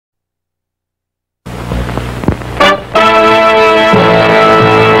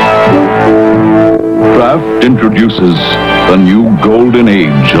Kraft introduces the new golden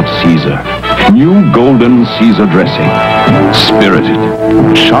age of Caesar. New golden Caesar dressing.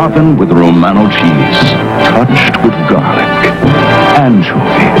 Spirited, sharpened with Romano cheese, touched with garlic,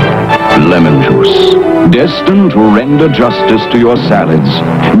 anchovy, lemon juice. Destined to render justice to your salads.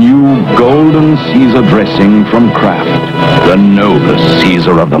 New golden Caesar dressing from Kraft, the noblest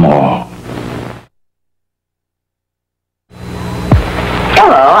Caesar of them all.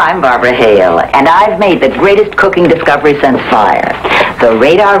 Hello, I'm Barbara Hale, and I've made the greatest cooking discovery since fire. The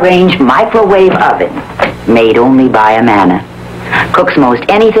Radar Range microwave oven, made only by a man. Cooks most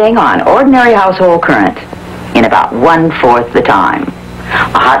anything on ordinary household current in about 1/4 the time.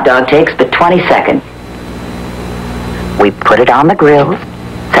 A hot dog takes but 20 seconds. We put it on the grill,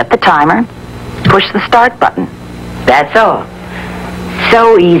 set the timer, push the start button. That's all.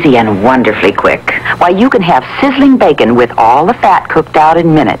 So easy and wonderfully quick. Why, you can have sizzling bacon with all the fat cooked out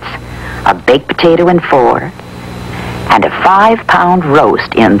in minutes, a baked potato in 4, and a 5-pound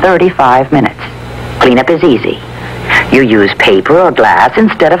roast in 35 minutes. Cleanup is easy. You use paper or glass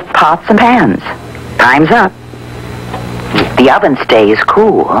instead of pots and pans. Time's up. The oven stays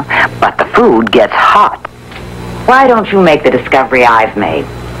cool, but the food gets hot. Why don't you make the discovery I've made?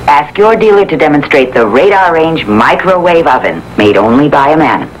 Ask your dealer to demonstrate the Radar Range microwave oven, made only by a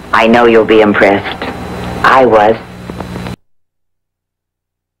man. I know you'll be impressed. I was.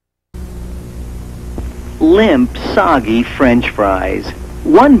 Limp, soggy French fries.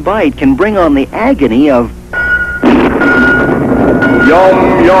 One bite can bring on the agony of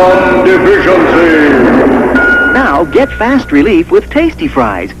Yum Yum Deficiency. Now get fast relief with Tasty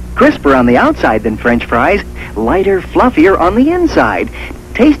Fries. Crisper on the outside than French fries, lighter, fluffier on the inside.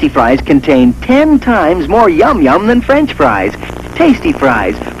 Tasty Fries contain 10 times more Yum Yum than French fries. Tasty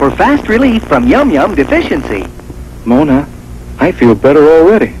Fries for fast relief from Yum Yum deficiency. Mona, I feel better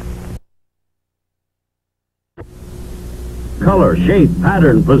already. Color, shape,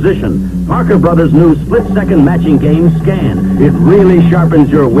 pattern, position. Parker Brothers' new split-second matching game, Scan. It really sharpens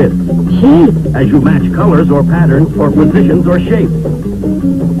your wit. Gee. As you match colors or patterns or positions or shapes.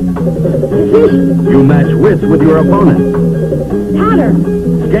 You match wits with your opponent. Pattern.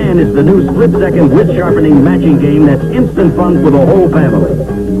 Scan is the new split-second wit-sharpening matching game that's instant fun for the whole family.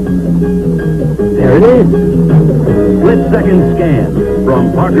 There it is. Split-second Scan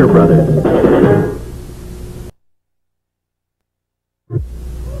from Parker Brothers.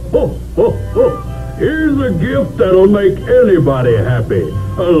 Ho, ho, ho. Here's a gift that'll make anybody happy.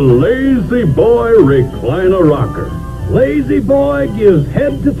 A Lazy Boy recliner rocker. Lazy Boy gives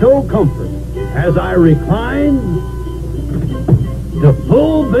head-to-toe comfort as I recline to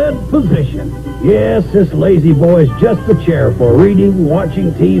full bed position. Yes, this Lazy Boy is just the chair for reading,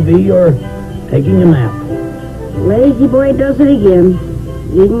 watching TV, or taking a nap. Lazy Boy does it again.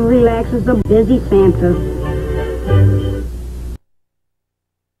 Even relaxes a busy Santa.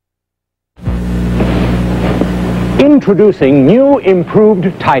 Introducing new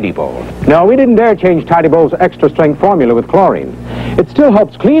improved Tidy Bowl. No, we didn't dare change Tidy Bowl's extra strength formula with chlorine. It still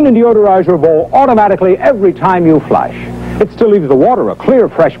helps clean and deodorize your bowl automatically every time you flush. It still leaves the water a clear,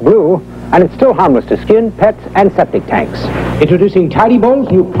 fresh blue, and it's still harmless to skin, pets, and septic tanks. Introducing Tidy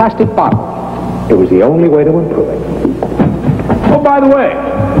Bowl's new plastic bottle. It was the only way to improve it. Oh, by the way,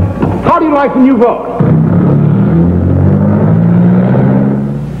 how do you like the new vote?